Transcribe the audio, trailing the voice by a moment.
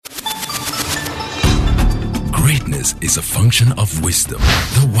greatness is a function of wisdom.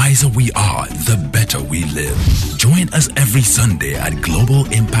 The wiser we are, the better we live. Join us every Sunday at Global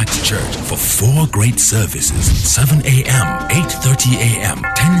Impact Church for 4 great services: 7 a.m., 8:30 a.m.,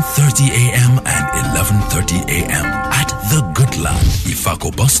 10:30 a.m., and 11:30 a.m. at The Good Land,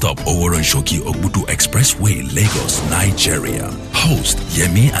 Ifako Bus Stop, Oworonshoki Ogbudu Expressway, Lagos, Nigeria. Host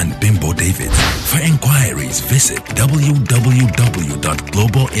Yemi and Bimbo David. For inquiries, visit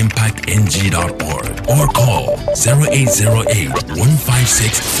www.globalimpactng.org or call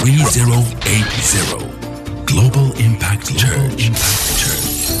 0808-156-3080. Global Impact Church.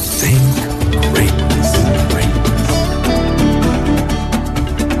 Think greatness.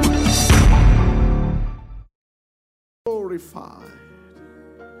 Glorified.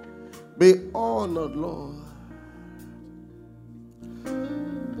 Be honored, Lord.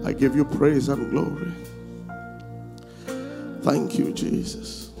 I give you praise and glory. Thank you,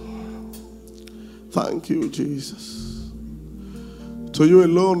 Jesus. Thank you, Jesus. To you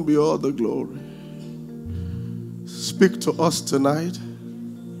alone be all the glory. Speak to us tonight.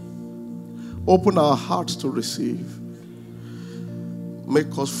 Open our hearts to receive.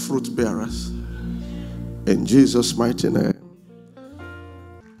 Make us fruit bearers. In Jesus' mighty name.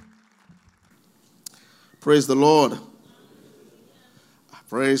 Praise the Lord.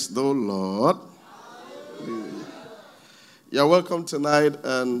 Praise the Lord. You're welcome tonight,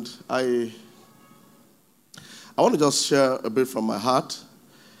 and I want to just share a bit from my heart.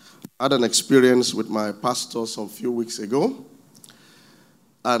 I had an experience with my pastor some few weeks ago,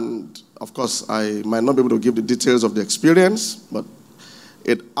 and of course I might not be able to give the details of the experience, but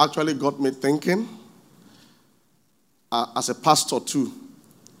it actually got me thinking as a pastor too,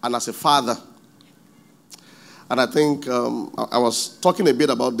 and as a father. And I think I was talking a bit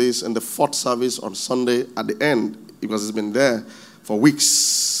about this in the 4th service on Sunday at the end, because it's been there for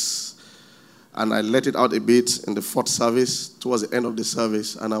weeks. And I let it out a bit in the 4th service, towards the end of the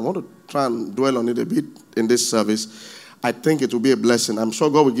service. And I want to try and dwell on it a bit in this service. I think it will be a blessing. I'm sure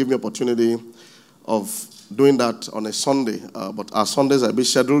God will give me opportunity of doing that on a Sunday. But our Sundays are a bit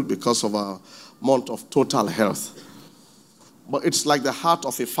scheduled because of our month of total health. But it's like the heart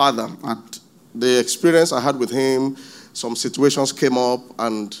of a father. And the experience I had with him, some situations came up,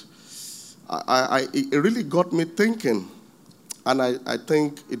 and it really got me thinking. And I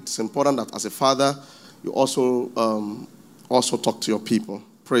think it's important that as a father, you also talk to your people.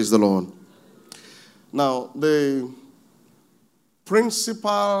 Praise the Lord. Now, the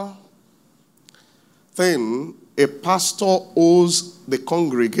principal thing a pastor owes the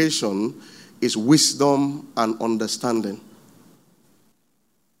congregation is wisdom and understanding.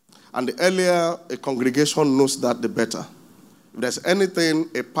 And the earlier a congregation knows that, the better. If there's anything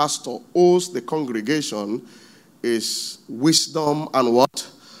a pastor owes the congregation, is wisdom and what?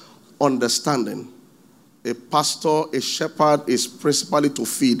 Understanding. A pastor, a shepherd is principally to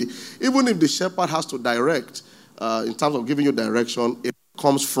feed. Even if the shepherd has to direct, in terms of giving you direction, it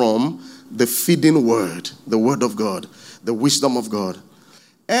comes from the feeding word, the word of God, the wisdom of God.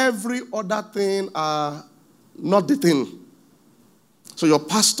 Every other thing are not the thing. So your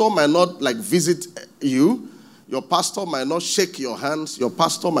pastor might not visit you. Your pastor might not shake your hands. Your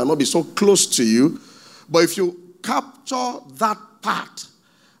pastor might not be so close to you. But if you capture that part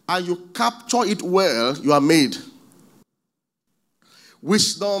and you capture it well, you are made.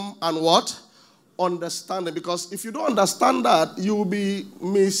 Wisdom and what? Understanding. Because if you don't understand that, you will be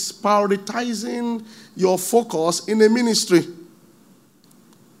misprioritizing your focus in a ministry.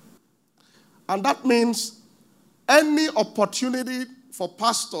 And that means any opportunity for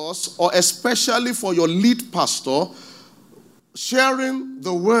pastors, or especially for your lead pastor, sharing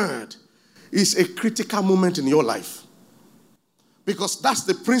the word is a critical moment in your life. Because that's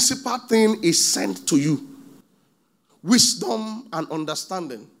the principal thing is sent to you. Wisdom and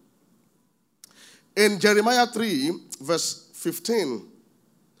understanding. In Jeremiah 3, verse 15,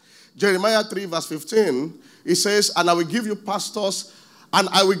 Jeremiah 3, verse 15, it says, and I will give you pastors, and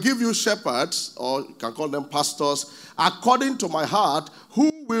I will give you shepherds, or you can call them pastors, according to my heart,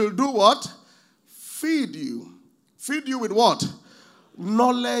 who will do what? Feed you. Feed you with what?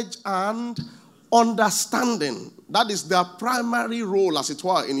 Knowledge and understanding. That is their primary role, as it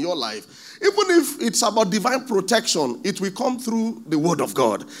were, in your life. Even if it's about divine protection, it will come through the word of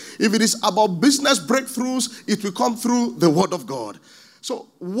God. If it is about business breakthroughs, it will come through the word of God. So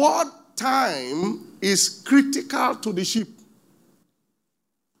what time is critical to the sheep?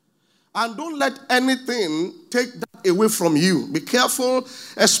 And don't let anything take that away from you. Be careful,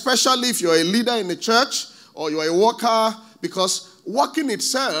 especially if you're a leader in the church or you're a worker, because working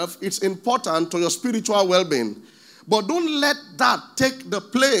itself is important to your spiritual well-being. But don't let that take the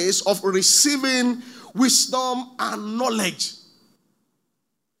place of receiving wisdom and knowledge.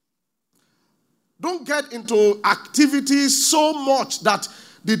 Don't get into activities so much that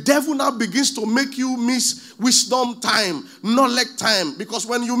the devil now begins to make you miss wisdom time, knowledge time. Because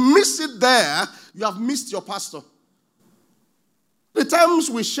when you miss it there, you have missed your pastor. The times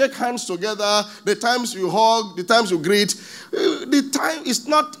we shake hands together, the times you hug, the times you greet, the time is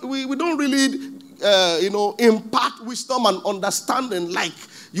not, we don't really, impart wisdom and understanding like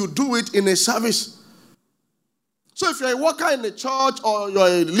you do it in a service. So if you're a worker in a church or you're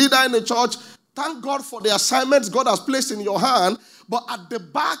a leader in a church, thank God for the assignments God has placed in your hand. But at the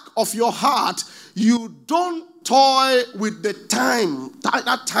back of your heart, you don't toy with the time.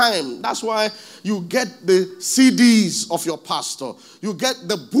 That time. That's why you get the CDs of your pastor. You get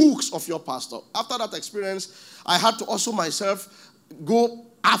the books of your pastor. After that experience, I had to also myself go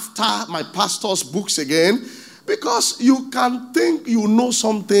after my pastor's books again. Because you can think you know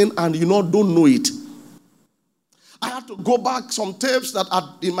something and you don't know it. I had to go back some tapes that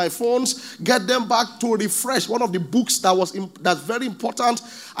are in my phones, get them back to refresh. One of the books that's very important,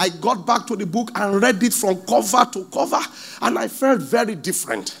 I got back to the book and read it from cover to cover, and I felt very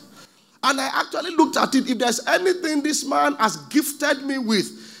different. And I actually looked at it. If there's anything this man has gifted me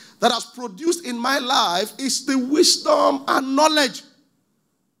with that has produced in my life, it's the wisdom and knowledge.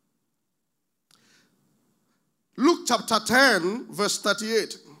 Luke chapter 10, verse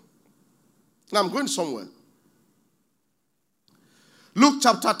 38. Now I'm going somewhere. Luke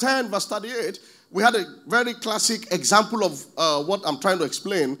chapter 10, verse 38, we had a very classic example of what I'm trying to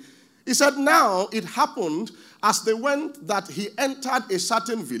explain. He said, now it happened as they went that he entered a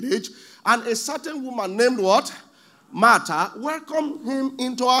certain village, and a certain woman named what? Martha welcomed him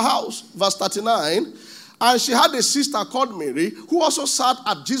into her house. Verse 39, and she had a sister called Mary, who also sat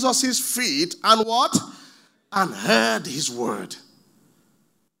at Jesus' feet and what? And heard his word.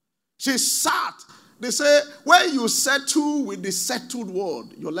 She sat. They say, when you settle with the settled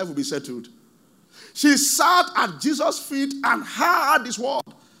word, your life will be settled. She sat at Jesus' feet and heard his word.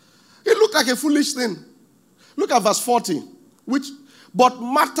 It looked like a foolish thing. Look at verse 40. But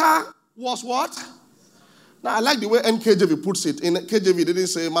Martha was what? Now, I like the way NKJV puts it. In KJV, it didn't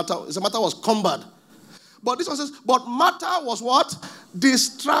say Martha. It said Martha was cumbered. But this one says, but Martha was what?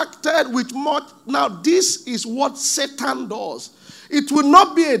 Distracted with much. Now, this is what Satan does. It will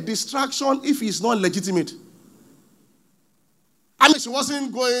not be a distraction if it's not legitimate. I mean, she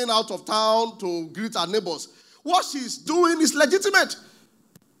wasn't going out of town to greet her neighbors. What she's doing is legitimate.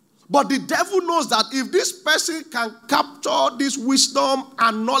 But the devil knows that if this person can capture this wisdom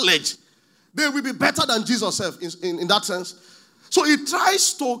and knowledge, they will be better than Jesus himself in that sense. So he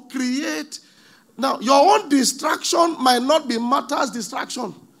tries to create. Now, your own distraction might not be Martha's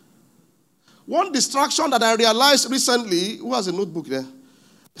distraction. One distraction that I realized recently, who has a notebook there?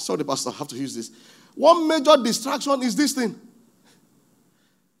 Sorry, Pastor, I have to use this. One major distraction is this thing.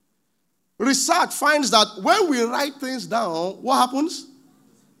 Research finds that when we write things down, what happens?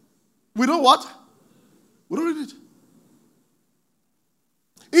 We don't what? We don't read it.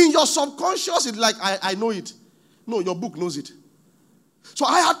 In your subconscious, it's like, I know it. No, your book knows it. So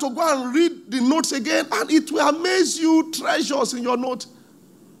I had to go and read the notes again, and it will amaze you treasures in your note.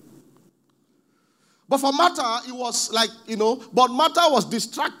 But for Martha, it was like, but Martha was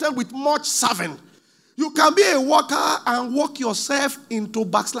distracted with much serving. You can be a worker and work yourself into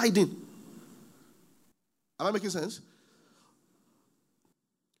backsliding. Am I making sense?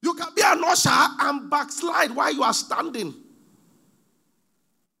 You can be an usher and backslide while you are standing.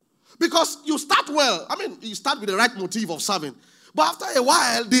 Because you start well. I mean, you start with the right motive of serving. But after a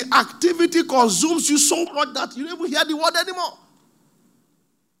while, the activity consumes you so much that you don't even hear the word anymore.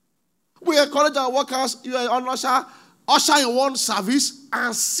 We encourage our workers, you are an usher in one service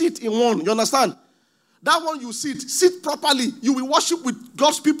and sit in one. You understand? That one you sit properly. You will worship with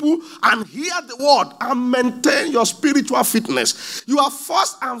God's people and hear the word and maintain your spiritual fitness. You are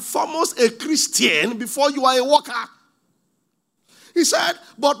first and foremost a Christian before you are a worker. He said,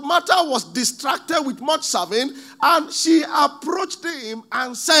 but Martha was distracted with much serving, and she approached him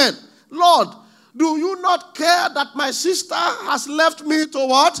and said, Lord, do you not care that my sister has left me to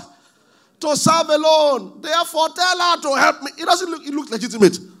what? To serve alone. Therefore, tell her to help me. It looks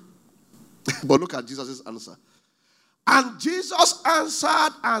legitimate. But look at Jesus' answer. And Jesus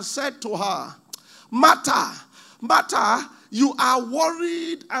answered and said to her, Martha, Martha, you are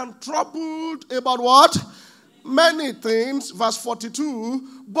worried and troubled about what? Many things. Verse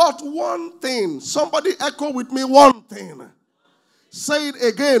 42. But one thing. Somebody echo with me, one thing. Say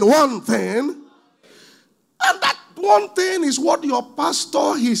it again, one thing. And that one thing is what your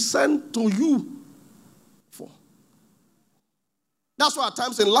pastor he sent to you for. That's why at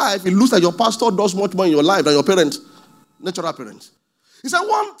times in life, it looks like your pastor does much more in your life than your parent, natural parents. He said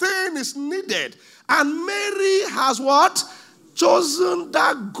one thing is needed. And Mary has what? Chosen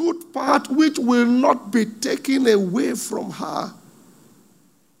that good part which will not be taken away from her.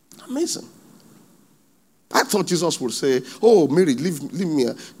 Amazing. I thought Jesus would say, oh, Mary, leave me.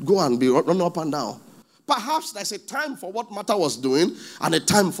 Go and be running up and down. Perhaps there's a time for what Martha was doing and a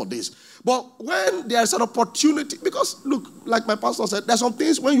time for this. But when there's an opportunity, because look, like my pastor said, there's some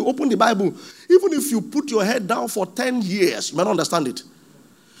things when you open the Bible, even if you put your head down for 10 years, you might not understand it.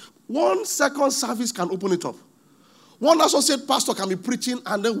 1 second service can open it up. One associate pastor can be preaching,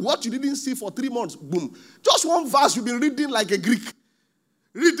 and then what you didn't see for 3 months, boom. Just one verse you'll be reading like a Greek.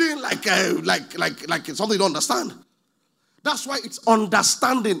 Reading like something you don't understand. That's why it's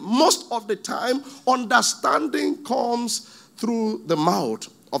understanding. Most of the time, understanding comes through the mouth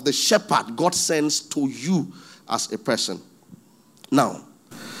of the shepherd God sends to you as a person. Now,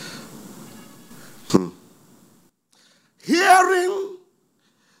 hearing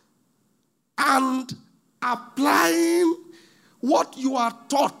and applying what you are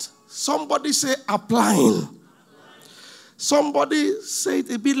taught. Somebody say applying. Somebody say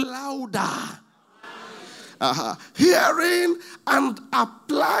it a bit louder. Hearing and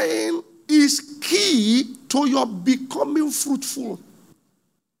applying is key to your becoming fruitful.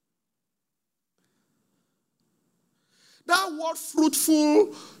 That word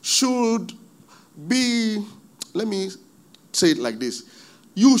fruitful should be, let me say it like this.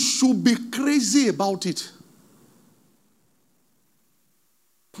 You should be crazy about it.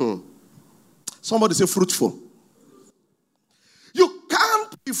 Somebody say fruitful. You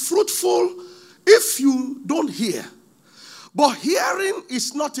can't be fruitful if you don't hear. But hearing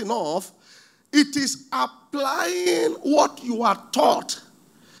is not enough. It is applying what you are taught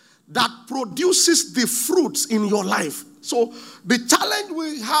that produces the fruits in your life. So the challenge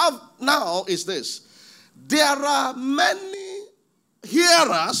we have now is this. There are many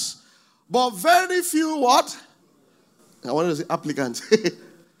hearers, but very few what? I wanted to say applicants.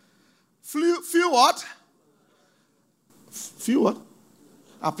 Few what? Few what?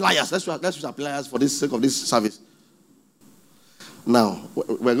 Appliers. Let's use appliers for the sake of this service. Now,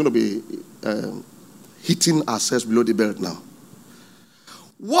 we're going to be hitting ourselves below the belt now.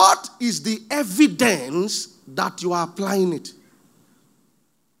 What is the evidence that you are applying it?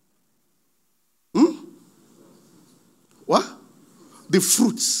 What? The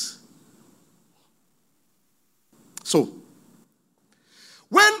fruits. So,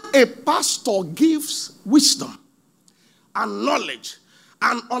 when a pastor gives wisdom and knowledge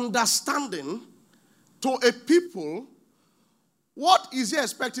and understanding to a people, what is he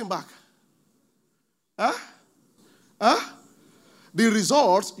expecting back? The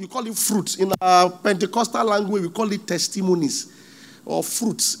results, you call it fruits. In our Pentecostal language, we call it testimonies or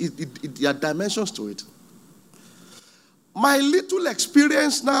fruits. There are dimensions to it. My little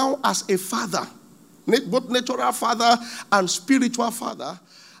experience now as a father, both natural father and spiritual father,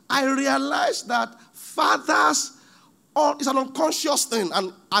 I realized that fathers, it's an unconscious thing.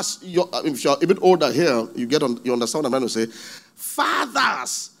 And as if you're a bit older here, you understand what I'm trying to say.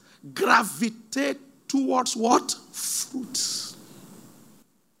 Fathers gravitate towards what? Fruits.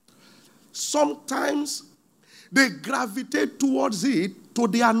 Sometimes they gravitate towards it to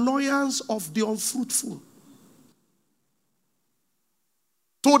the annoyance of the unfruitful.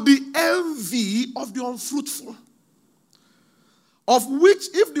 To the envy of the unfruitful. Of which,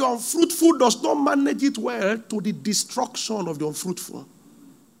 if the unfruitful does not manage it well, to the destruction of the unfruitful.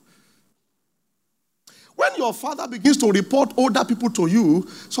 When your father begins to report older people to you,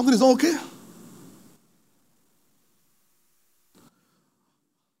 something is not okay.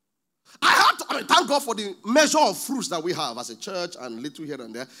 Thank God for the measure of fruits that we have as a church and little here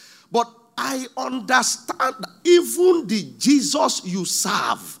and there. But I understand that even the Jesus you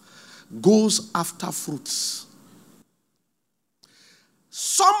serve goes after fruits.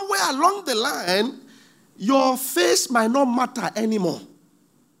 Somewhere along the line, your face might not matter anymore.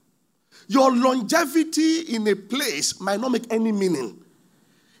 Your longevity in a place might not make any meaning.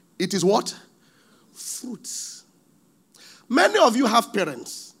 It is what? Fruits. Many of you have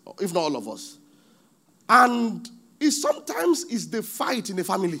parents, if not all of us. And it sometimes is the fight in the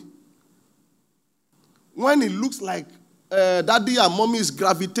family. When it looks like daddy and mommy is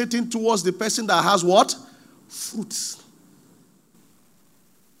gravitating towards the person that has what? Fruits.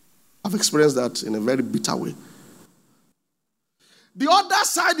 I've experienced that in a very bitter way. The other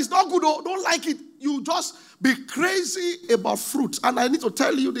side is not good. Don't like it. You just be crazy about fruit. And I need to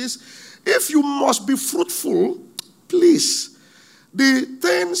tell you this. If you must be fruitful, please, the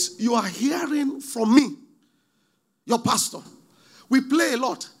things you are hearing from me, your pastor, We play a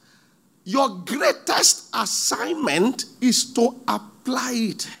lot. Your greatest assignment is to apply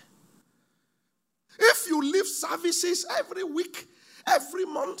it. If you leave services every week, every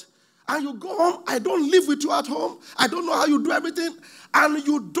month, and you go home, I don't live with you at home, I don't know how you do everything, and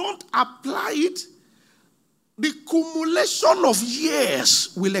you don't apply it, the accumulation of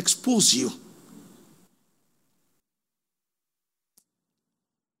years will expose you.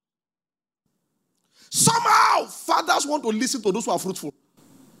 Somehow, fathers want to listen to those who are fruitful.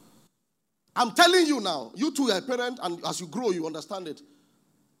 I'm telling you now, you too are a parent, and as you grow, you understand it.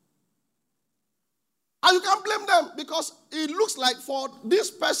 And you can't blame them, because it looks like for this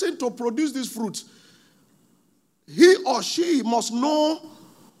person to produce this fruit, he or she must know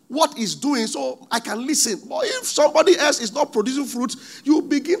what he's doing so I can listen. But if somebody else is not producing fruit, you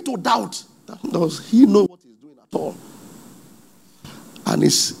begin to doubt. Does he know what he's doing at all? And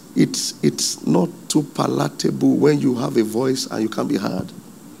it's not too palatable when you have a voice and you can't be heard.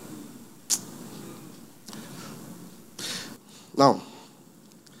 Now,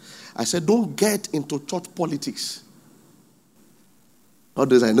 I said, don't get into church politics.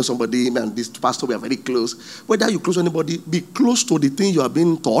 Nowadays, I know somebody, and this pastor, we are very close. Whether you close to anybody, be close to the thing you are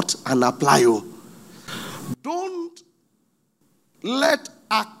being taught and apply you. Don't let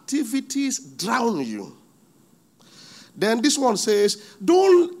activities drown you. Then this one says,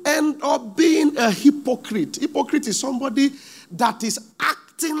 don't end up being a hypocrite. Hypocrite is somebody that is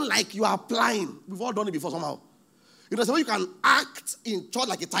acting like you are applying. We've all done it before somehow. You know, so you can act in church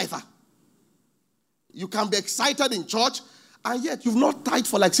like a tither. You can be excited in church, and yet you've not tithed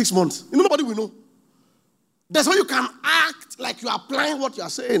for like 6 months. You know, nobody will know. That's why you can act like you are applying what you are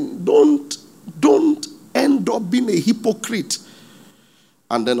saying. Don't end up being a hypocrite.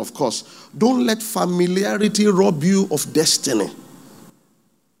 And then, of course, don't let familiarity rob you of destiny.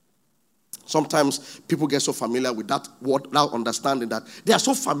 Sometimes people get so familiar with that word, without understanding that they are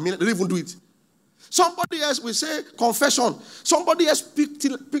so familiar, they don't even do it. Somebody else will say confession. Somebody else speak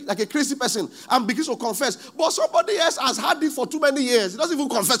like a crazy person and begins to confess. But somebody else has had it for too many years. He doesn't even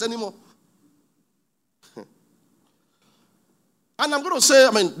confess anymore. And I'm going to say,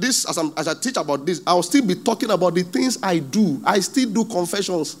 this as I teach about this, I'll still be talking about the things I do. I still do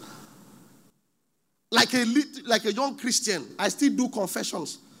confessions. Like a young Christian, I still do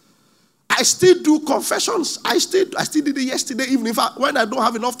confessions. I still do confessions. I still did it yesterday evening. In fact, when I don't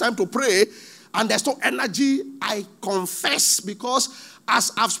have enough time to pray and there's no energy, I confess, because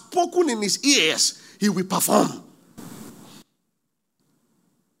as I've spoken in his ears, he will perform.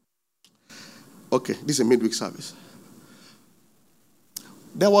 Okay, this is a midweek service.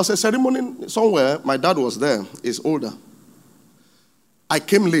 There was a ceremony somewhere. My dad was there. He's older. I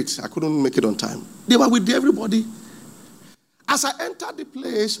came late. I couldn't make it on time. They were with everybody. As I entered the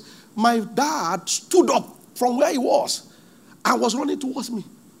place, my dad stood up from where he was and was running towards me.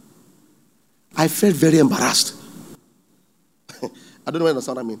 I felt very embarrassed. I don't know what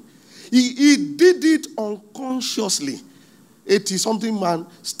understand what I mean. He did it unconsciously. 80-something man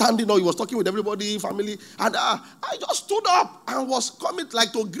standing up. He was talking with everybody, family. And I just stood up and was coming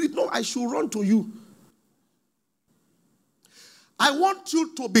like to greet. No, I should run to you. I want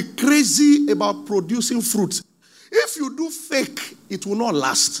you to be crazy about producing fruit. If you do fake, it will not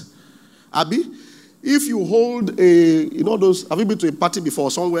last. Abi, if you hold those, have you been to a party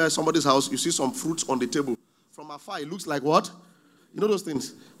before, somewhere, somebody's house, you see some fruits on the table. From afar, it looks like what? You know those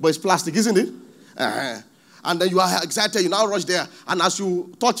things? But it's plastic, isn't it? And then you are excited, you now rush there. And as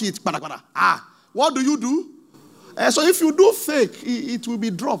you touch it, what do you do? So if you do fake, it will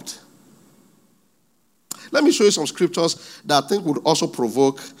be dropped. Let me show you some scriptures that I think would also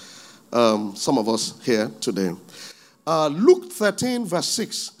provoke some of us here today. Luke 13, verse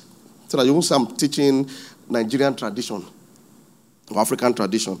 6. So that you won't say I'm teaching Nigerian tradition or African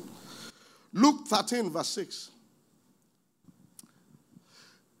tradition. Luke 13, verse 6.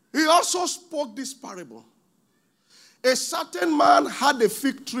 He also spoke this parable. A certain man had a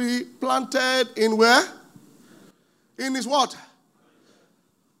fig tree planted in where? In his what?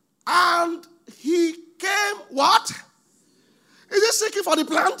 And he came, what? Is he seeking for the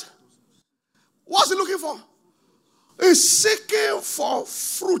plant? What's he looking for? He's seeking for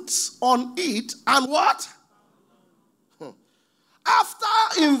fruits on it. And what?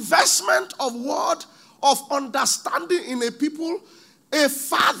 After investment of word, of understanding in a people, a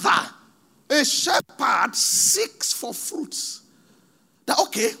father, a shepherd seeks for fruits. That,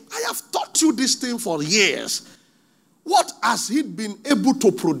 okay, I have taught you this thing for years. What has he been able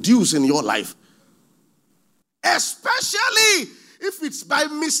to produce in your life? Especially if it's by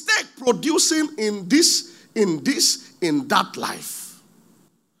mistake producing in that life.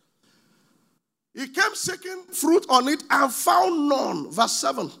 He came seeking fruit on it and found none. Verse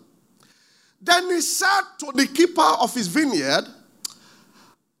 7. Then he said to the keeper of his vineyard,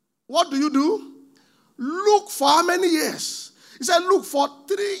 what do? Look for how many years? He said, look for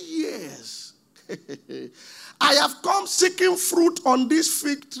 3 years. I have come seeking fruit on this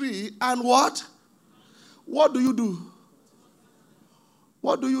fig tree, and what? What do?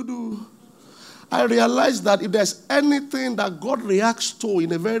 What do? I realize that if there's anything that God reacts to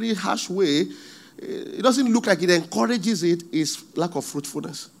in a very harsh way, it doesn't look like it encourages it, is lack of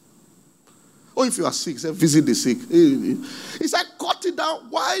fruitfulness. Or if you are sick, say, visit the sick. He said, cut it down.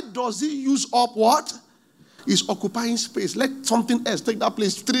 Why does he use up what? He's occupying space. Let something else take that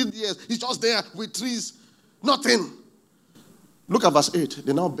place. 3 years. He's just there with trees. Nothing. Look at verse 8.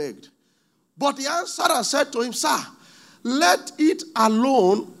 They now begged. But he answered and said to him, sir, let it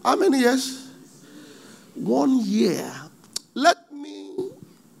alone. How many years? 1 year. Let me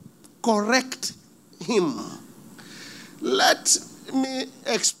correct him. Let me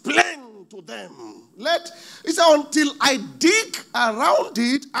explain to them. He said, until I dig around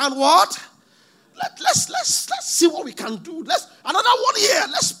it and what? Let's see what we can do. Another 1 year.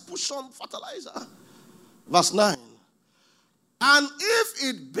 Let's push some fertilizer. Verse 9. And if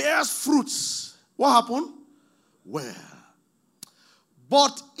it bears fruits, what happened? Well.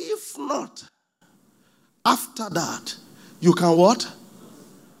 But if not, after that, you can what?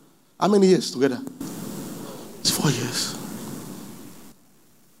 How many years together? It's 4 years.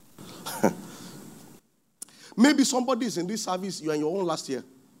 Maybe somebody is in this service, you are in your own last year.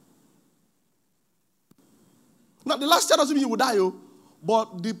 Now, the last year doesn't mean you will die,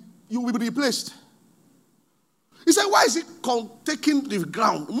 but you will be replaced. He said, why is it taking the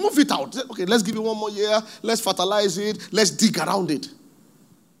ground? Move it out. Said, okay, let's give it 1 more year. Let's fertilize it. Let's dig around it.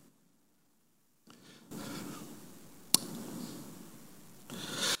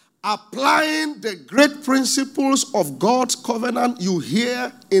 Applying the great principles of God's covenant you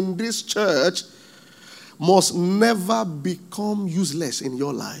hear in this church must never become useless in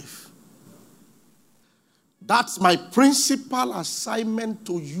your life. That's my principal assignment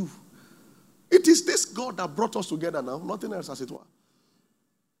to you. It is this God that brought us together now, nothing else as it were.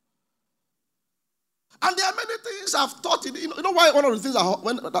 And there are many things I've taught. You know why one of the things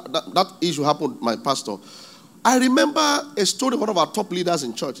when that issue happened, my pastor, I remember a story of one of our top leaders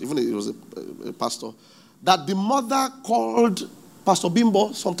in church, even if it was a pastor, that the mother called Pastor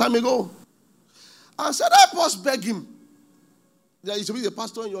Bimbo some time ago and said, help us beg him. There used to be a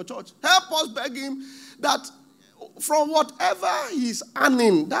pastor in your church. Help us beg him that from whatever he's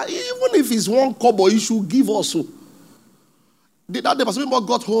earning, that even if it's 1 kobo, he should give us. That day, Pastor Bimbo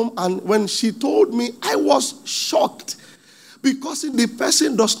got home, and when she told me, I was shocked because the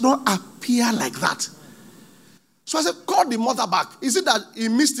person does not appear like that. So I said, call the mother back. Is it that he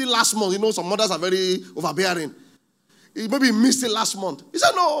missed it last month? You know, some mothers are very overbearing. Maybe he missed it last month. He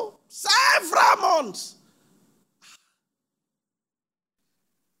said, no, several months.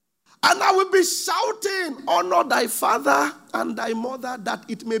 And I will be shouting, honor thy father and thy mother, that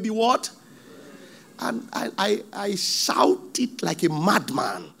it may be what? And I shout it like a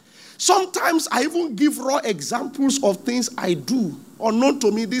madman. Sometimes I even give raw examples of things I do. Unknown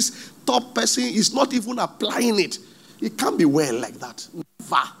to me, this top person is not even applying it. It can't be well like that.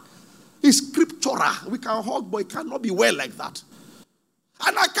 Never. It's scriptural. We can hug, but it cannot be well like that.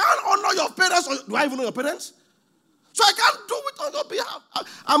 And I can't honor your parents. Or do I even know your parents? So I can't do it on your behalf.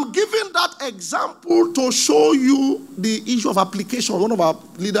 I'm giving that example to show you the issue of application. One of our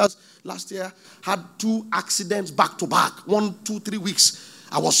leaders last year had 2 accidents back to back. 1, 2, 3 weeks.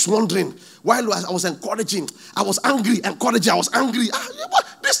 I was wondering, while I was encouraging, I was angry, encouraging, I was angry.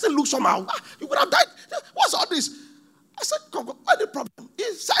 This thing looks somehow. You would have died. What's all this? I said, come on, what's the problem?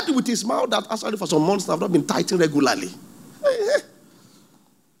 He said with his mouth that actually for some months I've not been tithing regularly.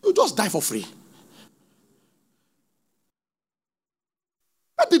 You just die for free.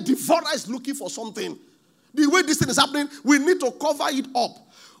 And the devourer is looking for something. The way this thing is happening, we need to cover it up.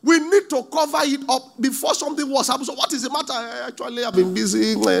 We need to cover it up before something was happening. So what is the matter? Actually, I've been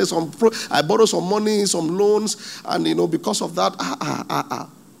busy. I borrowed some money, some loans, and because of that,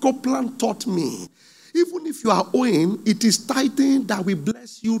 Copeland taught me, even if you are owing, it is tithing that will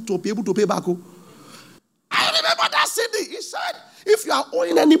bless you to be able to pay back. I remember that CD. He said, if you are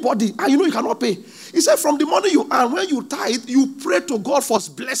owing anybody and you cannot pay, he said, from the money you earn, when you tithe, you pray to God for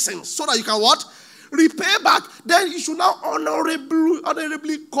blessings so that you can what? Repay back. Then you should now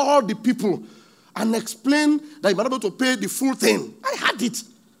honorably call the people and explain that you might not be able to pay the full thing. I had it.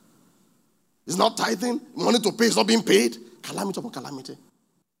 It's not tithing. Money to pay is not being paid. Calamity upon calamity.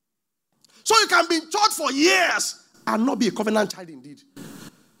 So you can be in church for years and not be a covenant child indeed.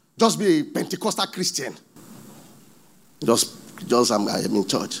 Just be a Pentecostal Christian. I'm in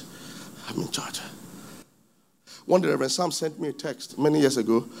church. I'm in church. One day, Reverend Sam sent me a text many years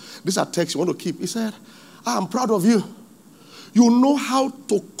ago. These are texts you want to keep. He said, I'm proud of you. You know how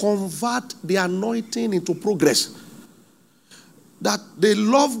to convert the anointing into progress. That they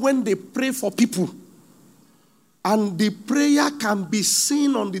love when they pray for people. And the prayer can be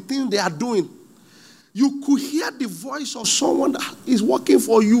seen on the thing they are doing. You could hear the voice of someone that is working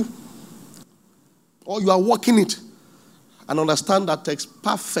for you. Or you are working it. And understand that text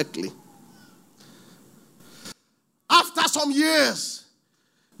perfectly. After some years,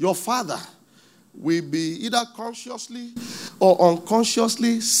 your father will be either consciously or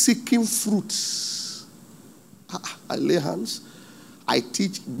unconsciously seeking fruits. I lay hands. I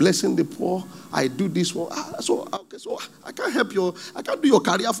teach, blessing the poor. I do this one. So I can't help you. I can't do your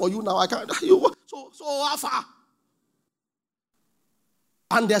career for you now. I can't. So how far?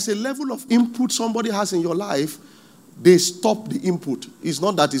 And there's a level of input somebody has in your life. They stop the input. It's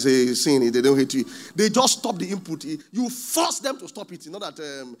not that it's a sin. They don't hate you. They just stop the input. You force them to stop it. It's not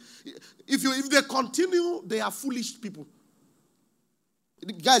that if they continue, they are foolish people.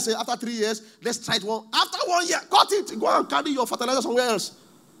 The guy said, after 3 years, let's try it one. After 1 year, cut it. Go and carry your fertilizer somewhere else.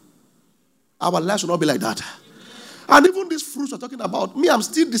 Our life should not be like that. And even these fruits we're talking about, me, I'm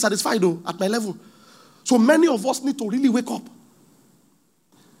still dissatisfied though, at my level. So many of us need to really wake up.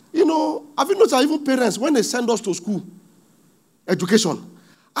 You know, have you noticed that even parents, when they send us to school, education,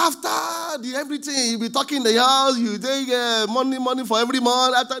 after the everything, you be talking in the house, you take money for every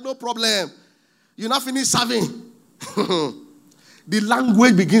month, after no problem. You not finish serving. The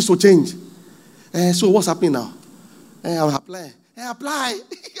language begins to change. So what's happening now? I'm applying. Apply.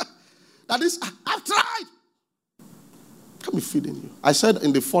 That is, I've tried. Can't be feeding you. I said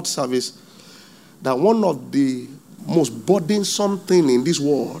in the fourth service that one of the most burdensome thing in this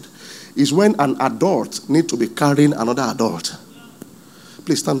world is when an adult needs to be carrying another adult.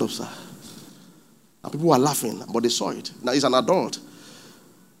 Please stand up, sir. And people were laughing, but they saw it. Now he's an adult.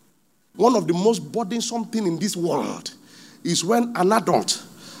 One of the most burdensome things in this world is when an adult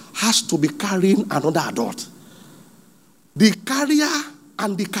has to be carrying another adult. The carrier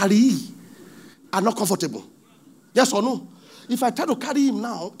and the carryee are not comfortable. Yes or no? If I try to carry him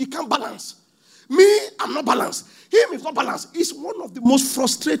now, he can't balance. Me, I'm not balanced. Him is not balanced. It's one of the most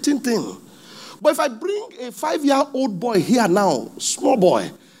frustrating things. But if I bring a 5-year-old boy here now, small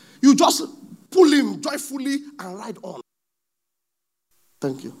boy, you just pull him joyfully and ride on.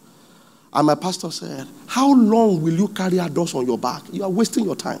 Thank you. And my pastor said, how long will you carry adults on your back? You are wasting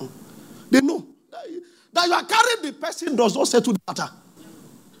your time. They know that you are carrying the person does not settle the matter.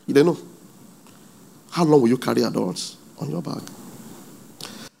 They know. How long will you carry adults on your back?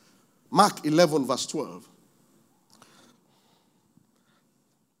 Mark 11 verse 12.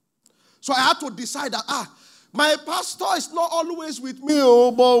 So I had to decide that, my pastor is not always with me,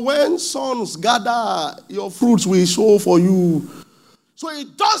 but when sons gather, your fruits will show for you. So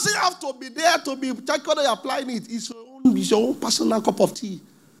it doesn't have to be there to be check whether you're applying it. It's your own personal cup of tea.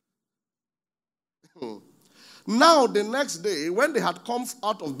 Now, the next day, when they had come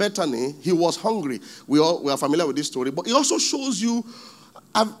out of Bethany, he was hungry. We are familiar with this story, but it also shows you,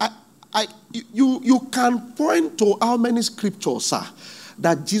 you can point to how many scriptures, sir,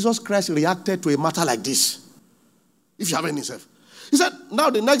 that Jesus Christ reacted to a matter like this. If you have any self. He said, now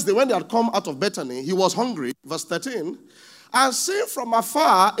the next day, when they had come out of Bethany, he was hungry, verse 13, and seeing from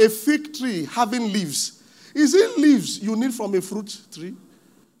afar a fig tree having leaves. Is it leaves you need from a fruit tree?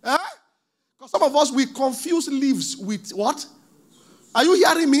 Because some of us, we confuse leaves with what? Are you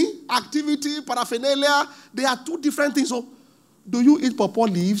hearing me? Activity, paraphernalia, they are two different things. So, do you eat pawpaw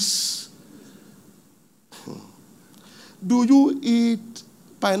leaves? Do you eat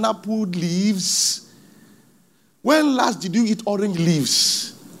pineapple leaves? When last did you eat orange leaves?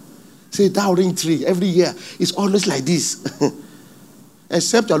 Say that orange tree, every year, it's always like this.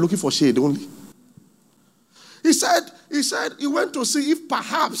 Except you're looking for shade only. He said he went to see if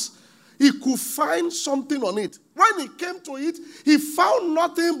perhaps he could find something on it. When he came to it, he found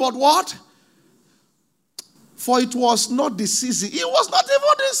nothing but what? For it was not the season. It was not even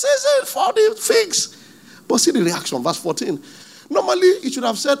the season for the figs. But see the reaction, verse 14. Normally, he should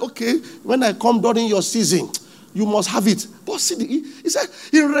have said, okay, when I come during your season, you must have it. But see, he said,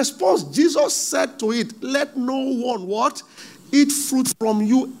 in response, Jesus said to it, let no one what? Eat fruit from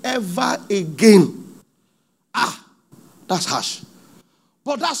you ever again. That's harsh.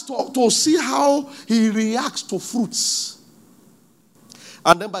 But that's to see how he reacts to fruits.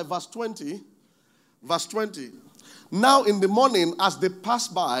 And then by verse 20, now in the morning, as they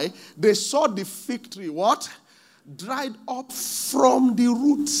passed by, they saw the fig tree, what? dried up from the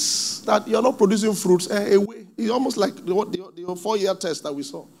roots. That you're not producing fruits away. It's almost like the 4-year test that we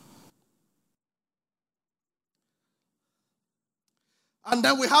saw. And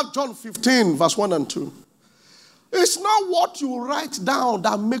then we have John 15, verse 1 and 2. It's not what you write down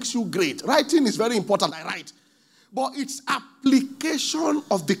that makes you great. Writing is very important, I write. But it's application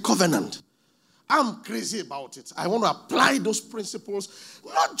of the covenant. I'm crazy about it. I want to apply those principles.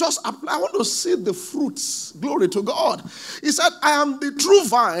 Not just apply, I want to see the fruits. Glory to God. He said, I am the true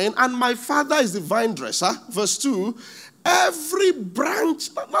vine and my Father is the vine dresser. Verse 2, every branch,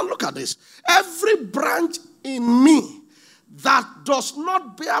 now look at this. Every branch in me that does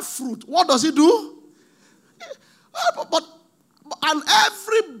not bear fruit, what does he do? And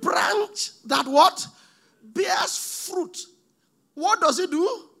every branch that what? Bears fruit. What does he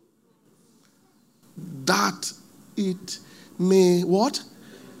do? That it may what?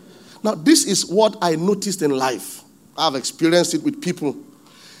 Now, this is what I noticed in life. I've experienced it with people.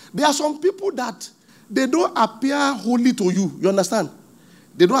 There are some people that they don't appear holy to you. You understand?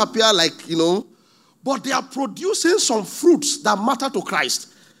 They don't appear like, but they are producing some fruits that matter to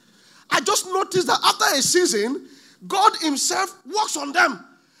Christ. I just noticed that after a season, God himself works on them.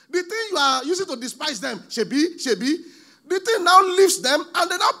 The thing you are using to despise them, shebi, the thing now leaves them and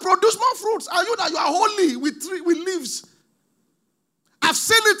they now produce more fruits. And you that you are holy with leaves. I've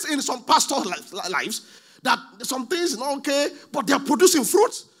seen it in some pastoral lives that some things not okay, but they are producing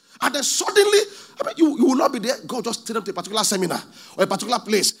fruits. And then suddenly, you will not be there. God just take them to a particular seminar or a particular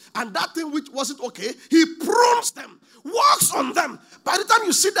place. And that thing which wasn't okay, he prunes them, works on them. By the time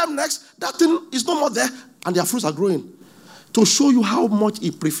you see them next, that thing is no more there. And their fruits are growing. To show you how much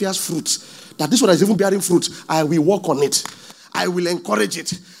he prefers fruits. That this one is even bearing fruit. I will work on it. I will encourage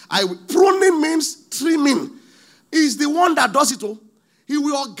it. Pruning means trimming. He's the one that does it. He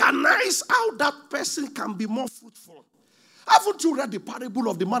will organize how that person can be more fruitful. Haven't you read the parable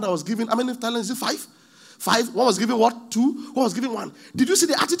of the man that was given, how many talents is it? 5? 5. One was given what? 2. One was given 1. Did you see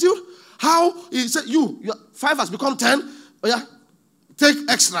the attitude? How he said, you 5 has become 10. Oh yeah, take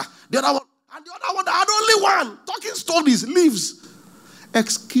extra. The other one. And the other one that had only 1. Talking stories, leaves.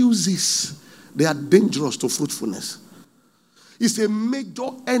 Excuses. They are dangerous to fruitfulness. It's a major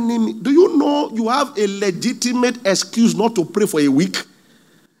enemy. Do you know you have a legitimate excuse not to pray for a week?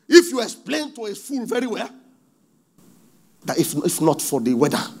 If you explain to a fool very well, that if not for the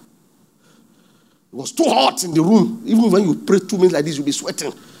weather, it was too hot in the room. Even when you pray 2 minutes like this, you'll be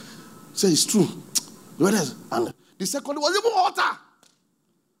sweating. Say it's true. The weather is, and the second was even hotter.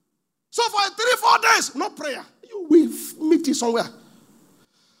 So for 3-4 days, no prayer. You will meet it somewhere.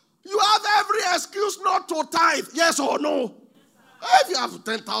 You have every excuse not to tithe. Yes or no? If you have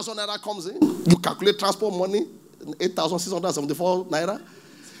 10,000 naira comes in, you calculate transport money, 8,674 naira.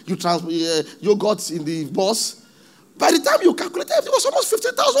 You got in the bus. By the time you calculate it was almost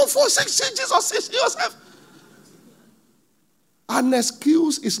 50,000 for 6 Jesus yourself. An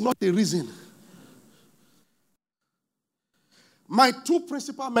excuse is not a reason. My 2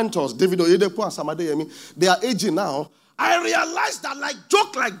 principal mentors, David Oyedepo and Samade Yemi, they are aging now. I realized that like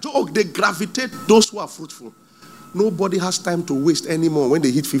joke, they gravitate those who are fruitful. Nobody has time to waste anymore when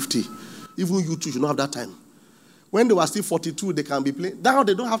they hit 50. Even you too, you don't have that time. When they were still 42, they can be playing. Now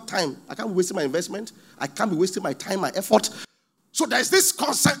they don't have time. I can't be wasting my investment. I can't be wasting my time, my effort. So there's this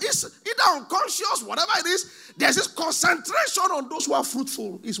it's either unconscious, whatever it is, there's this concentration on those who are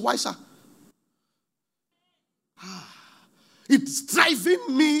fruitful. It's wiser. It's driving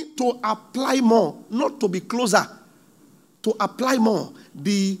me to apply more, not to be closer. To apply more.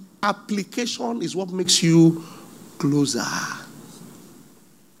 The application is what makes you closer.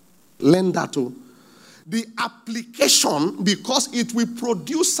 Learn that too. The application, because it will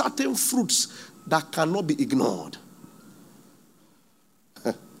produce certain fruits that cannot be ignored.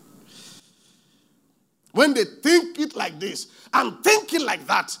 When they think it like this and think it like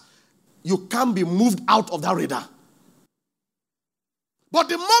that, you can't be moved out of that radar. But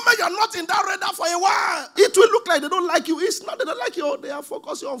the moment you're not in that radar for a while, it will look like they don't like you. It's not that they don't like you. They are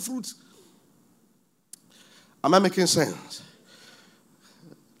focusing on fruits. Am I making sense?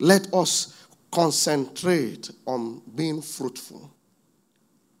 Let us concentrate on being fruitful.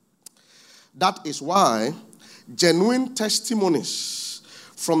 That is why genuine testimonies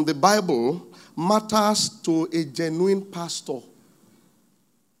from the Bible matters to a genuine pastor.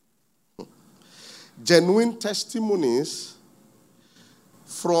 Genuine testimonies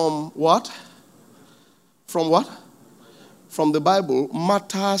from what? From what? From the Bible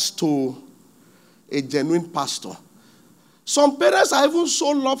matters to a genuine pastor. Some parents are even so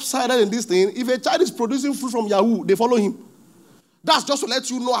lopsided in this thing. If a child is producing fruit from Yahoo, they follow him. That's just to let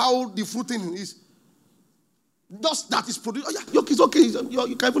you know how the fruiting is. Just that is produced. Oh, yeah, it's okay.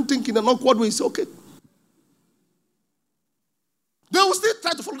 You can even think in an awkward way. It's okay. They will still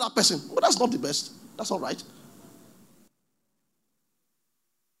try to follow that person. But that's not the best. That's all right.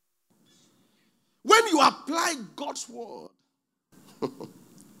 When you apply God's word,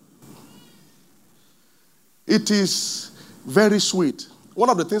 it is very sweet. One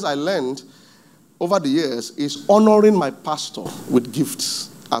of the things I learned over the years is honoring my pastor with gifts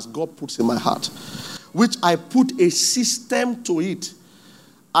as God puts in my heart, which I put a system to it.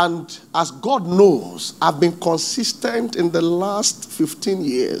 And as God knows, I've been consistent in the last 15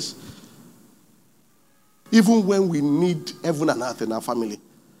 years, even when we need heaven and earth in our family.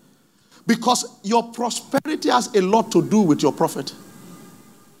 Because your prosperity has a lot to do with your prophet.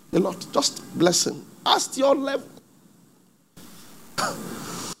 A lot. Just blessing. At your level.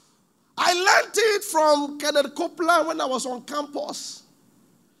 I learned it from Kenneth Copeland when I was on campus.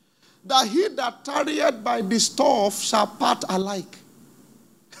 That he that tarrieth by the stuff shall part alike.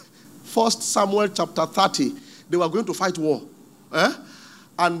 1 Samuel chapter 30. They were going to fight war.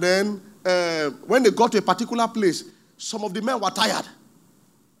 And then when they got to a particular place, some of the men were tired.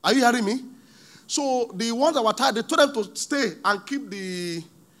 Are you hearing me? So the ones that were tired, they told them to stay and keep the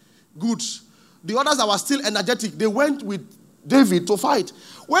goods. The others that were still energetic, they went with David to fight.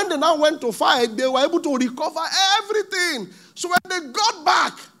 When they now went to fight, they were able to recover everything. So when they got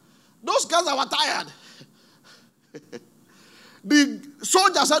back, those guys that were tired, the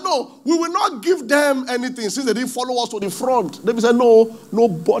soldiers said, no, we will not give them anything since they didn't follow us to the front. David said, no,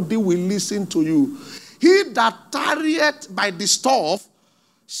 nobody will listen to you. He that tarrieth by the stuff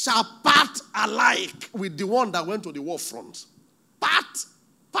shall part alike with the one that went to the war front.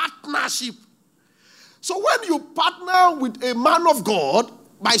 Partnership. So when you partner with a man of God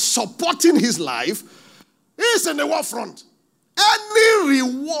by supporting his life, he's in the war front. Any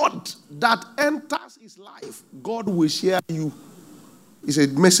reward that enters his life, God will share you. It's a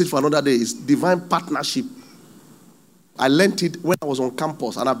message for another day. It's divine partnership. I learned it when I was on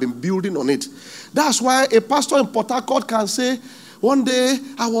campus and I've been building on it. That's why a pastor in Port Harcourt can say, one day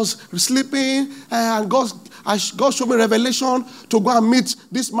I was sleeping and God showed me revelation to go and meet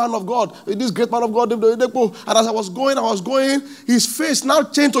this man of God, this great man of God. And as I was going, his face now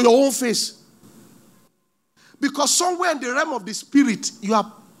changed to your own face. Because somewhere in the realm of the spirit, you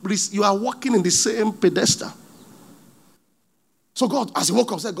are walking in the same pedestal. So God, as he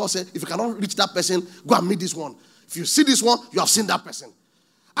woke up, God said, if you cannot reach that person, go and meet this one. If you see this one, you have seen that person.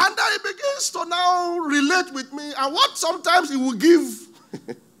 And then he begins to now relate with me. And what sometimes he will give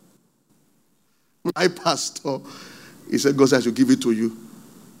my pastor, he said, God said, I should give it to you.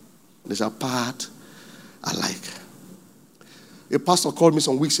 They shall part alike. A pastor called me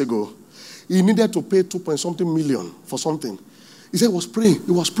some weeks ago. He needed to pay 2.something million for something. He said he was praying.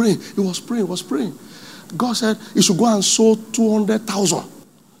 God said he should go and sow 200,000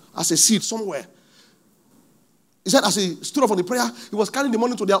 as a seed somewhere. He said as he stood up for the prayer, he was carrying the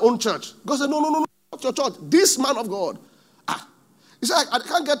money to their own church. God said, no, not your church. This man of God. He said, I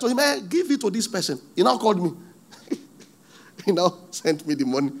can't get to him. Give it to this person. He now called me. He now sent me the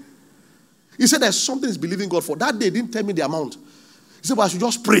money. He said there's something he's believing God for. That day, he didn't tell me the amount. He said, but I should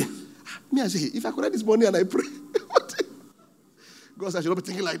just pray. Me, I say, if I collect this money and I pray, God said, I should not be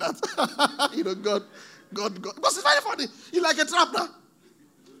thinking like that. God. Because it's very funny. He's like a trap now.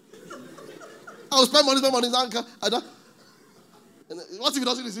 I'll spend money. What if he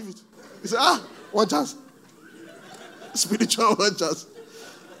doesn't receive it? He said, one chance. Spiritual one chance.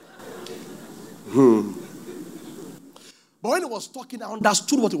 But when he was talking, I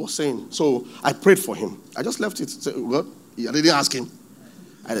understood what he was saying. So I prayed for him. I just left it. Said, God, I didn't ask him.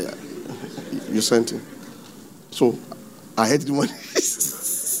 You sent him. So I had the money.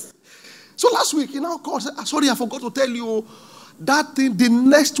 So last week, he now called and said, sorry, I forgot to tell you that thing. The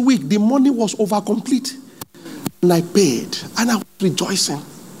next week, the money was over complete. And I paid. And I was rejoicing.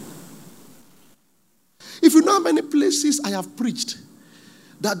 If you know how many places I have preached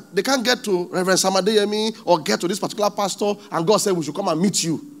that they can't get to Reverend Samadeyemi or get to this particular pastor and God said we should come and meet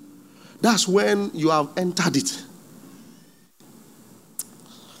you. That's when you have entered it.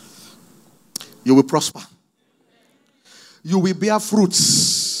 You will prosper. You will bear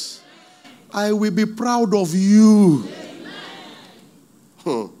fruits. I will be proud of you.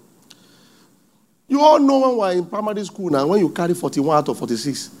 You all know when we are in primary school now, when you carry 41 out of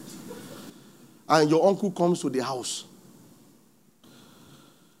 46, and your uncle comes to the house,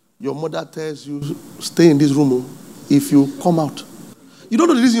 your mother tells you, stay in this room. If you come out, you don't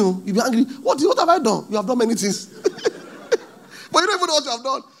know the reason. You'll be angry. What have I done? You have done many things. But you don't even know what you have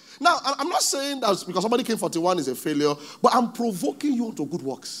done. Now, I'm not saying that because somebody came 41 is a failure, but I'm provoking you to good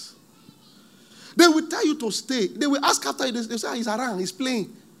works. They will tell you to stay. They will ask after you. They say, he's around, he's playing.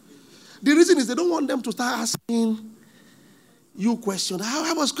 The reason is they don't want them to start asking you questions.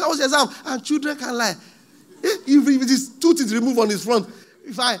 How was the exam? And children can lie. If it is two teeth removed on his front,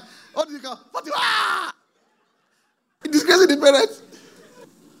 if I, what do you call? What do you, It disgraces the parents.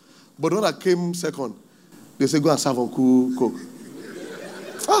 But when I came second, they say, go and serve Uncle Coke.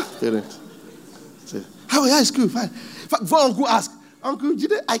 Parents. Say, how are you at school? Fine. Before Uncle ask, Uncle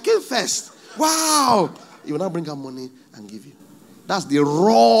Jide, I came first. Wow. He will now bring her money and give you. That's the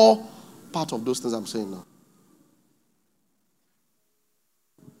raw part of those things I'm saying now.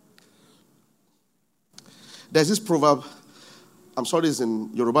 There's this proverb, I'm sorry it's in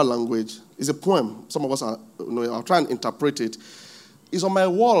Yoruba language. It's a poem. Some of us are, I'll try and interpret it. It's on my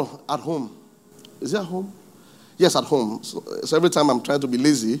wall at home. Is it at home? Yes, at home. So every time I'm trying to be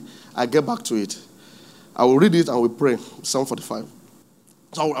lazy, I get back to it. I will read it and we pray. Psalm 45.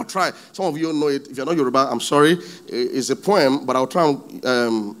 So I'll try. Some of you know it. If you're not Yoruba, I'm sorry. It's a poem, but I'll try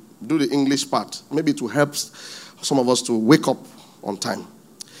and do the English part. Maybe it will help some of us to wake up on time.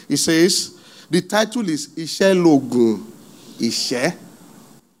 It says, the title is Ishe Logun. Ishe.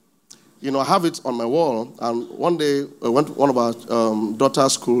 I have it on my wall. And one day, I went to one of our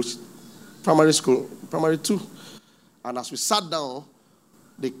daughter's schools, primary 2. And as we sat down,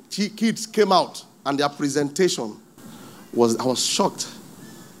 the kids came out and their presentation I was shocked.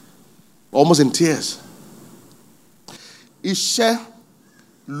 Almost in tears. Ishe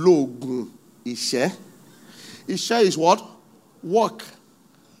Logun. Ishe. Ishe is what? Work.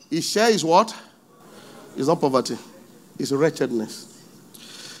 Ishe is what? It's not poverty. It's wretchedness.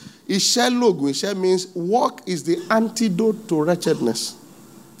 Ishe Logun. Ishe means work is the antidote to wretchedness.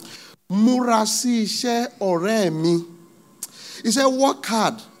 Murasi Ishe Oremi. He said, work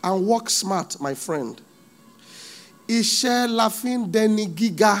hard and work smart, my friend. Ishe Lafin Deni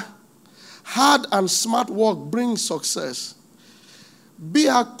Giga. Hard and smart work brings success. Bi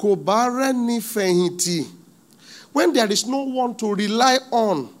akobare ni fehiti. When there is no one to rely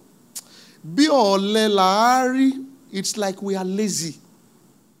on, bi ole laari, it's like we are lazy.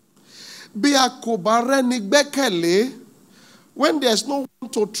 Bi akobare ni gbekele. When there's no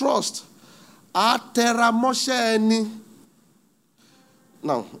one to trust, atera moshe eni.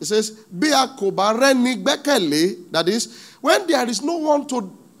 Now, it says, bi akobare ni gbekele. That is, when there is no one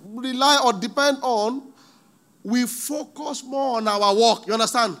to rely or depend on, we focus more on our work. You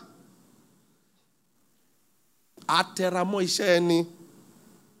understand? Ateramo iṣẹ́ ẹni.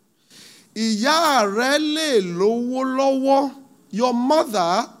 Ìyá rẹ lè lówó lọ́wọ́. Your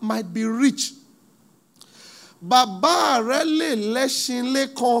mother might be rich. Bàbá rẹ lè lẹ́ṣin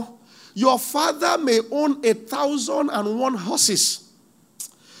lẹ́kan. Your father may own 1,001 horses.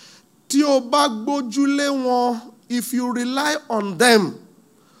 Tí o bá gbójúlé wọn, if you rely on them,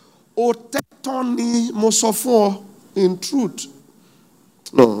 Otetoni mosofo, in truth.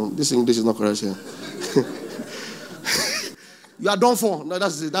 No, this English is not correct here. You are done for. No,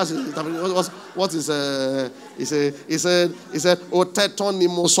 that's it. What is he said Otetoni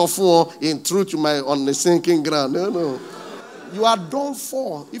mosofo, in truth you might on the sinking ground. No. You are done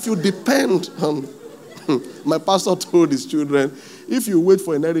for if you depend on. My pastor told his children, if you wait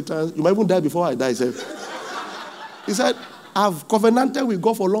for inheritance, you might even die before I die. He said, I've covenanted with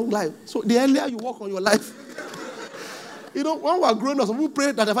God for long life. So the earlier you work on your life. When we are grown up, some people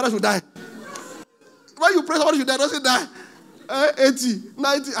pray that their father should die. When you pray somebody should die, doesn't die. 80,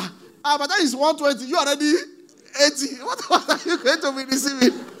 90. But that is 120. You are already 80. What are you going to be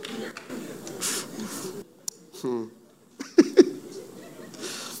receiving?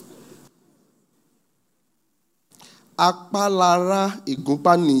 Akpalara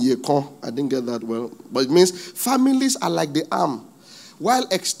igumpa niyekon. I didn't get that well. But it means families are like the arm, while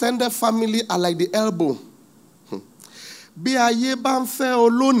extended family are like the elbow. Bí ayé bá ń fẹ́ ọ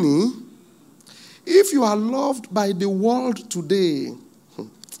lónìí, if you are loved by the world today,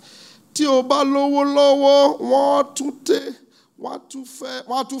 tí o bá lówó lọ́wọ́, wọ́n tún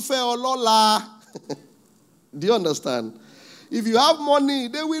fẹ́ ọ lọ́la. Do you understand? If you have money,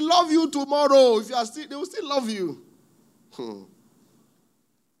 they will love you tomorrow. If you are still, they will still love you.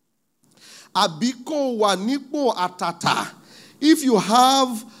 Abiko wa nipo atata. If you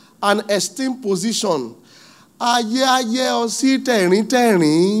have an esteemed position,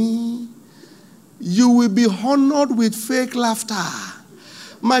 you will be honored with fake laughter.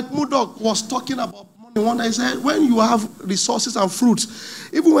 Mike Murdoch was talking about money one day. He said, when you have resources and fruits,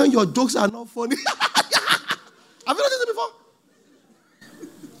 even when your jokes are not funny. Have you noticed it before?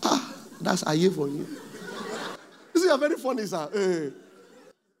 That's a year for you. You see, you're very funny, sir. Hey.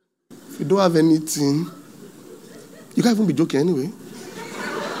 If you don't have anything, you can't even be joking anyway.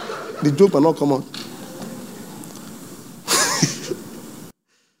 The joke will not come out.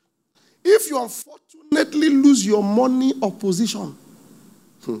 If you unfortunately lose your money or position,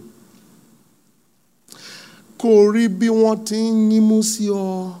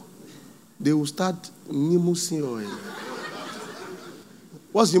 they will start nimusio.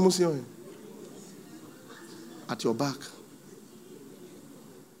 What's nimusio? At your back.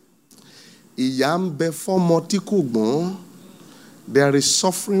 There is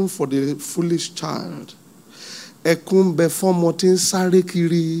suffering for the foolish child.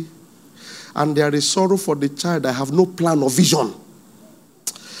 And there is sorrow for the child that have no plan or vision.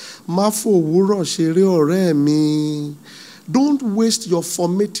 Don't waste your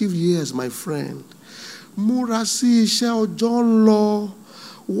formative years, my friend.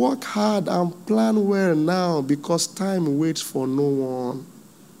 Work hard and plan well now, because time waits for no one.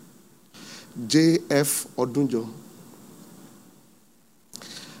 J.F. Odunjo.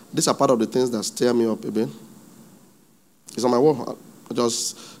 These are part of the things that stir me up a bit. It's on my wall.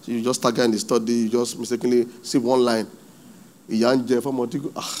 You just start getting the study, you just mistakenly see one line. You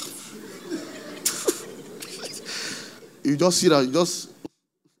just see that, I'm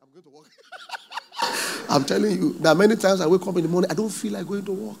going to work. I'm telling you, there are many times I wake up in the morning, I don't feel like going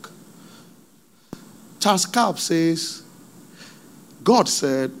to work. Charles Karp says, God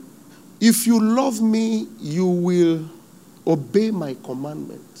said, if you love me, you will obey my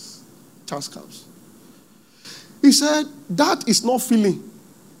commandments. Charles Karp. He said, that is not feeling.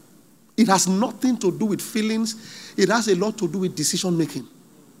 It has nothing to do with feelings. It has a lot to do with decision making.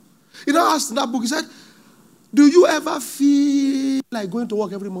 You know, in that book, he said, do you ever feel like going to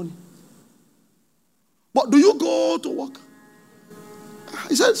work every morning? But do you go to work?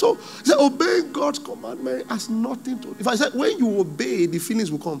 He said, obeying God's commandment has nothing to do. If I said, when you obey, the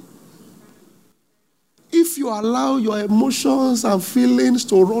feelings will come. If you allow your emotions and feelings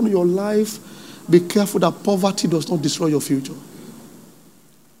to run your life, be careful that poverty does not destroy your future.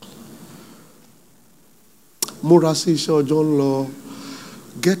 Morasi John Law,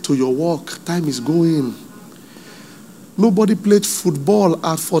 get to your work. Time is going. Nobody played football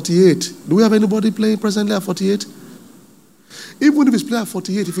at 48. Do we have anybody playing presently at 48? Even if it's playing at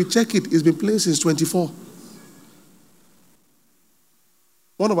 48, if you check it, it's been playing since 24.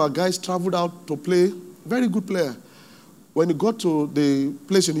 One of our guys traveled out to play, very good player. When he got to the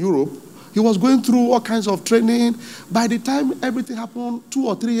place in Europe, he was going through all kinds of training. By the time everything happened, 2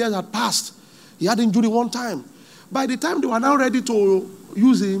 or 3 years had passed. He had injury one time. By the time they were now ready to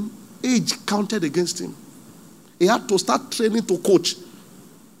use him, age counted against him. He had to start training to coach.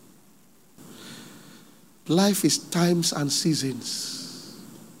 Life is times and seasons.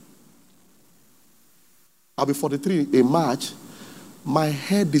 I'll be 43 in March. My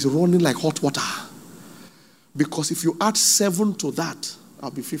head is running like hot water. Because if you add 7 to that,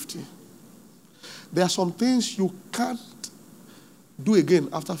 I'll be 50. There are some things you can't do again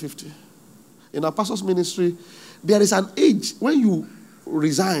after 50. In our pastor's ministry, there is an age when you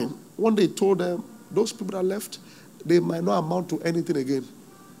resign. One day told them, those people that left, they might not amount to anything again.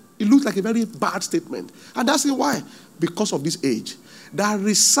 It looks like a very bad statement. And that's why. Because of this age. That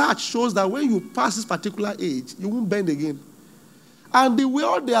research shows that when you pass this particular age, you won't bend again. And the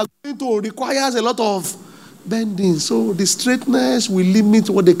world they are going to requires a lot of bending. So the straightness will limit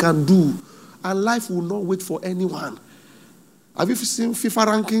what they can do. And life will not wait for anyone. Have you seen FIFA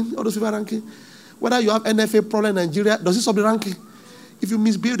ranking? All those FIFA ranking? Whether you have NFA problem in Nigeria, does it stop the ranking? If you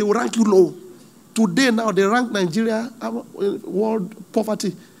misbehave, they will rank you low. Today now, they rank Nigeria, world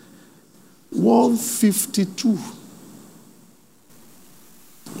poverty, 152.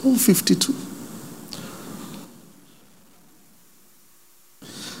 152.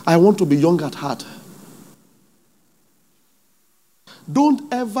 I want to be young at heart.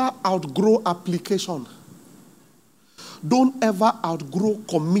 Don't ever outgrow application. Don't ever outgrow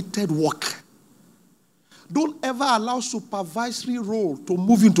committed work. Don't ever allow supervisory role to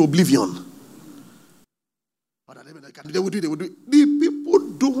move into oblivion. They will do it. The people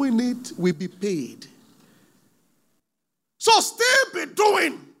doing it will be paid. So still be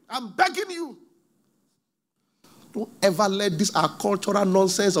doing. I'm begging you. Don't ever let this cultural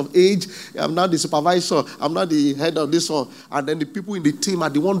nonsense of age. I'm not the supervisor. I'm not the head of this one. And then the people in the team are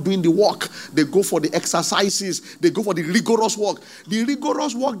the one doing the work. They go for the exercises. They go for the rigorous work. The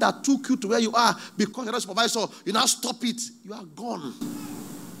rigorous work that took you to where you are because you're not a supervisor. You now stop it. You are gone.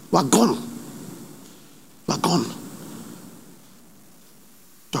 You are gone. You are gone.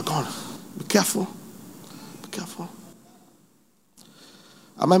 You are gone. Be careful. Be careful.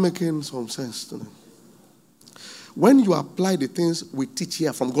 Am I making some sense today? When you apply the things we teach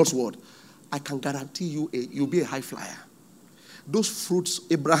here from God's word, I can guarantee you you'll be a high flyer. those fruits,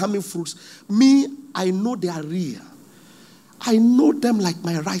 Abrahamic fruits, me, I know they are real. I know them like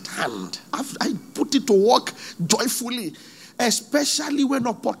my right hand. I put it to work joyfully, especially when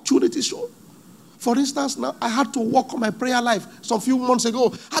opportunities show. For instance, now I had to work on my prayer life some few months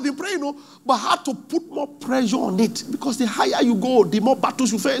ago. I've been praying, but I had to put more pressure on it because the higher you go, the more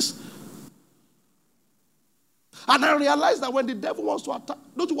battles you face. And I realized that when the devil wants to attack,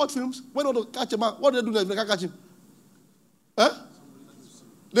 don't you watch films? When they want to catch a man, what do they do if they can't catch him?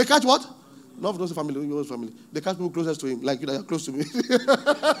 They catch what? Not those family, your family. They catch people closest to him, like you that are close to me.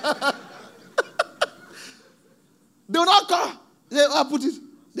 They will not come. They will put it.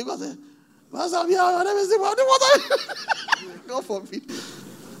 They go there. God forbid.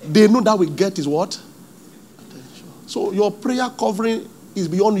 They know that we get is what? Attention. So your prayer covering is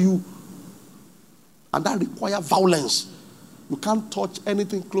beyond you. And that requires violence. You can't touch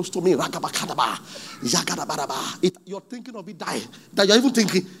anything close to me. You're thinking of it dying. That you're even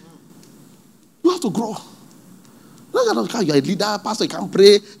thinking. You have to grow. You're a leader, pastor, you can't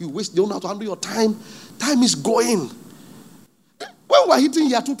pray. You don't know how to handle your time. Time is going. When we were hitting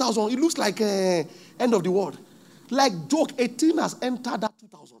year 2000, it looks like end of the world. Like joke, 18 has entered that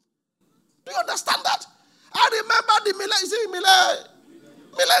 2000. Do you understand that? I remember the millennium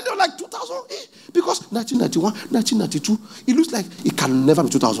like 2000. Because 1991, 1992, it looks like it can never be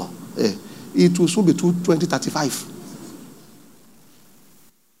 2000. It will soon be 2035.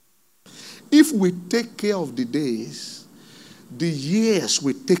 If we take care of the days, the years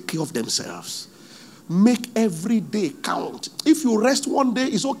will take care of themselves. Make every day count. If you rest one day,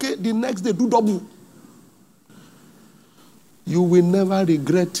 it's okay. The next day, do double. You will never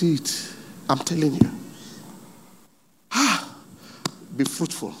regret it. I'm telling you. Be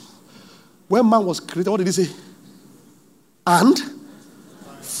fruitful. When man was created, what did he say? And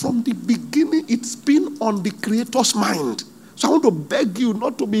from the beginning, it's been on the Creator's mind. So I want to beg you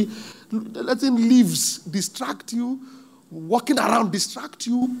not to be letting leaves distract you, walking around distract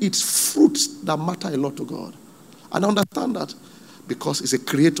you. It's fruits that matter a lot to God. And I understand that because it's a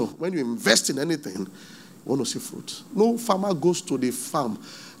creator. When you invest in anything, you want to see fruit. No farmer goes to the farm.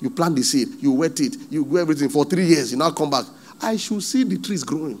 You plant the seed, you wet it, you do everything for 3 years, you now come back. I should see the trees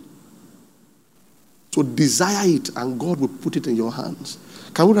growing. So desire it and God will put it in your hands.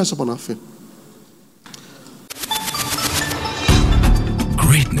 Can we rise up on our feet?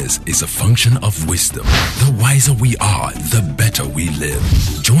 Greatness is a function of wisdom. The wiser we are, the better we live.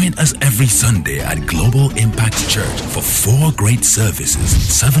 Join us every Sunday at Global Impact Church for 4 great services: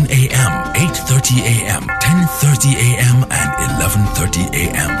 7 a.m., 8:30 a.m., 10:30 a.m., and 11:30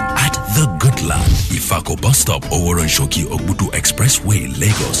 a.m. at The Good Land, Ifako Bus Stop, Oworonshoki Ogbudu Expressway,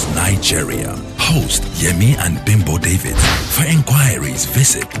 Lagos, Nigeria. Host Yemi and Bimbo David. For inquiries,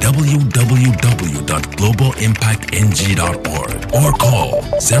 visit www.globalimpactng.org or call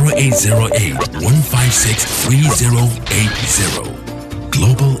 0808-156-3080.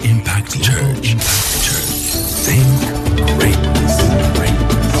 Global Impact Church. Think greatness.